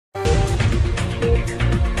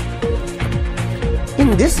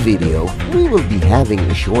In this video, we will be having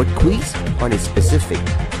a short quiz on a specific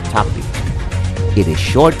topic. It is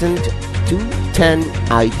shortened to 10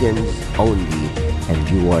 items only, and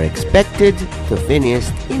you are expected to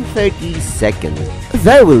finish in 30 seconds.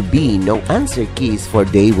 There will be no answer keys, for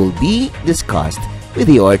they will be discussed with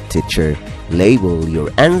your teacher. Label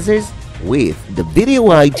your answers with the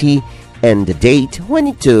video ID and the date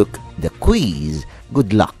when you took the quiz.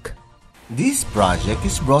 Good luck! This project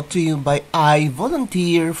is brought to you by I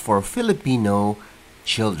Volunteer for Filipino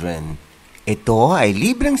Children. Ito ay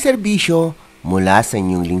libreng serbisyo mula sa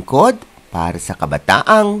inyong lingkod para sa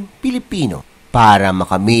kabataang Pilipino. Para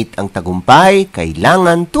makamit ang tagumpay,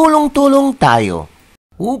 kailangan tulong-tulong tayo.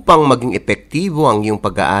 Upang maging epektibo ang iyong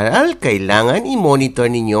pag-aaral, kailangan i-monitor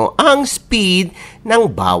ninyo ang speed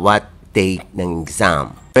ng bawat take ng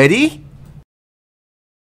exam. Ready?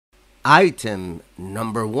 Item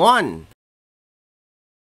number 1.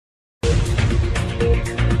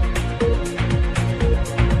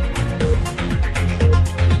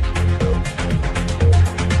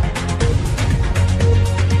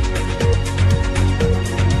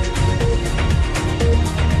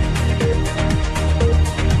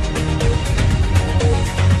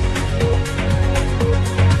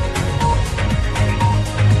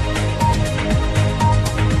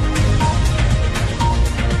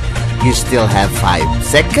 You still have 5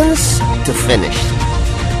 seconds to finish.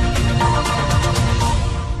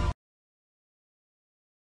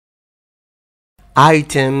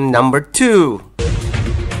 Item number 2.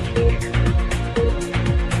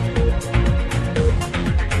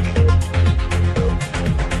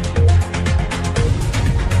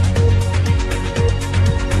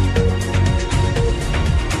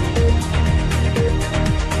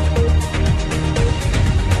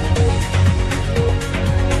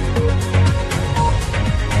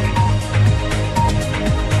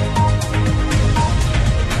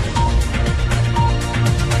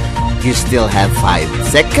 You still have 5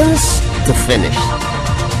 seconds to finish.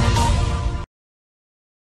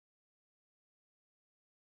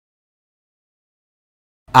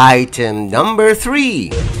 Item number 3.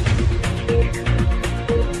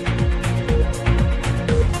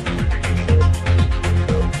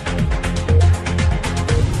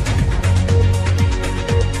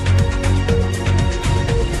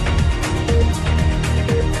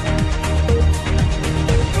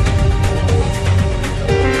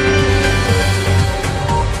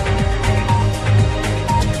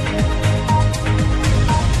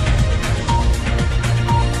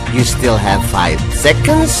 You still have 5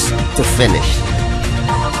 seconds to finish.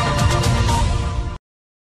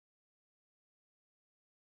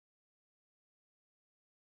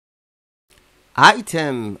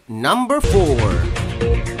 Item number 4.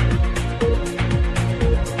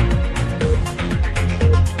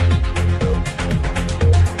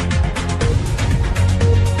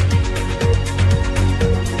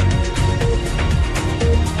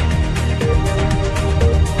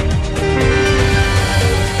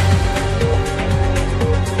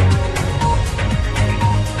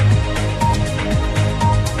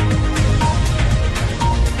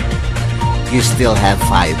 You still have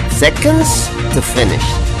 5 seconds to finish.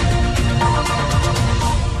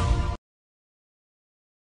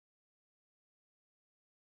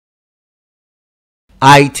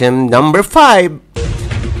 Item number 5.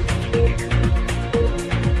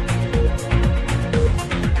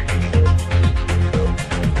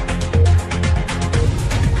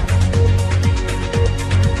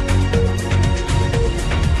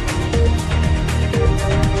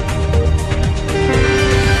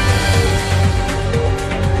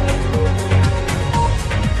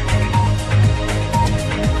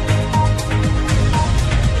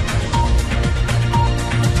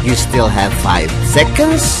 You still have 5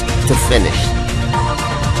 seconds to finish.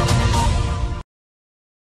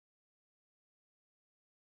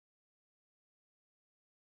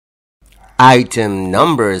 Item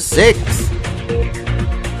number 6.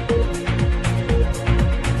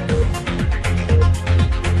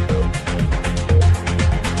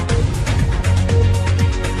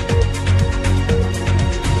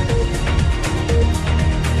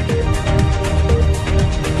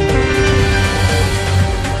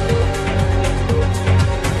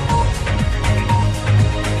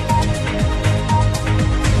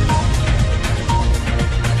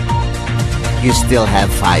 You still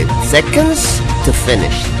have 5 seconds to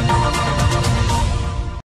finish.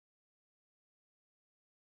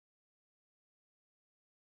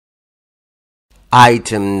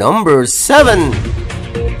 Item number 7.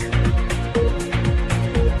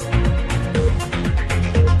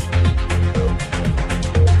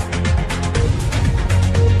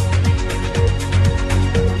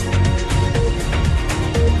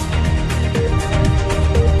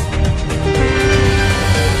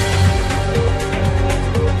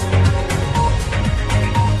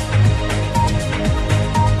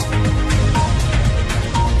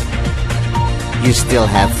 You still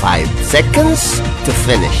have 5 seconds to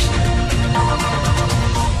finish.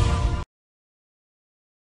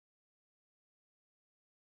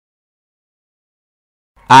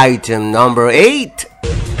 Item number 8.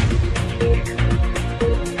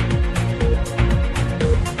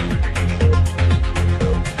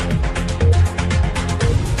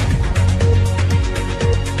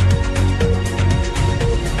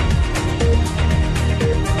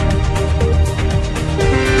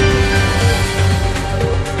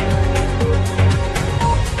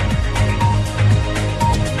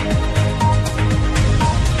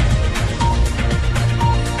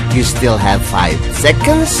 You still have 5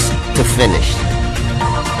 seconds to finish.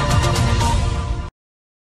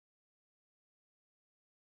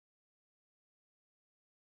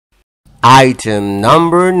 Item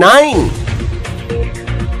number 9.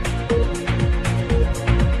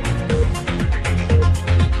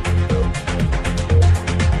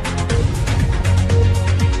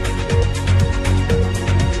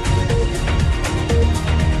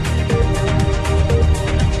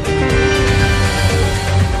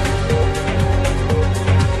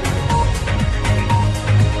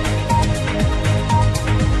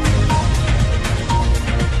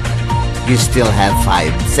 You still have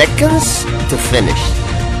 5 seconds to finish.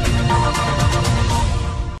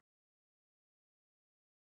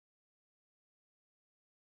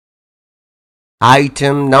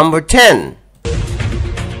 Item number 10.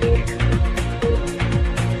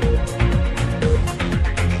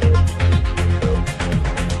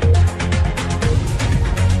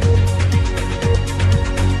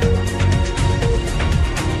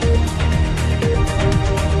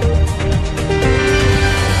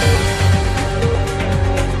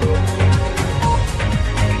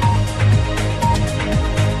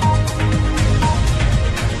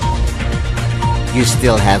 You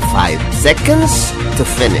still have 5 seconds to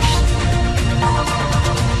finish.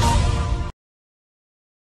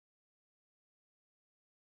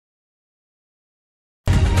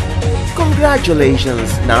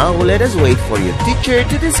 Congratulations! Now let us wait for your teacher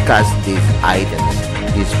to discuss these items.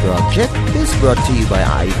 This project is brought to you by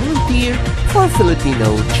I Volunteer for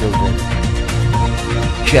Filipino Children.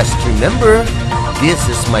 Just remember, this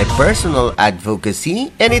is my personal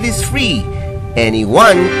advocacy and it is free.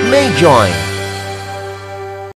 Anyone may join.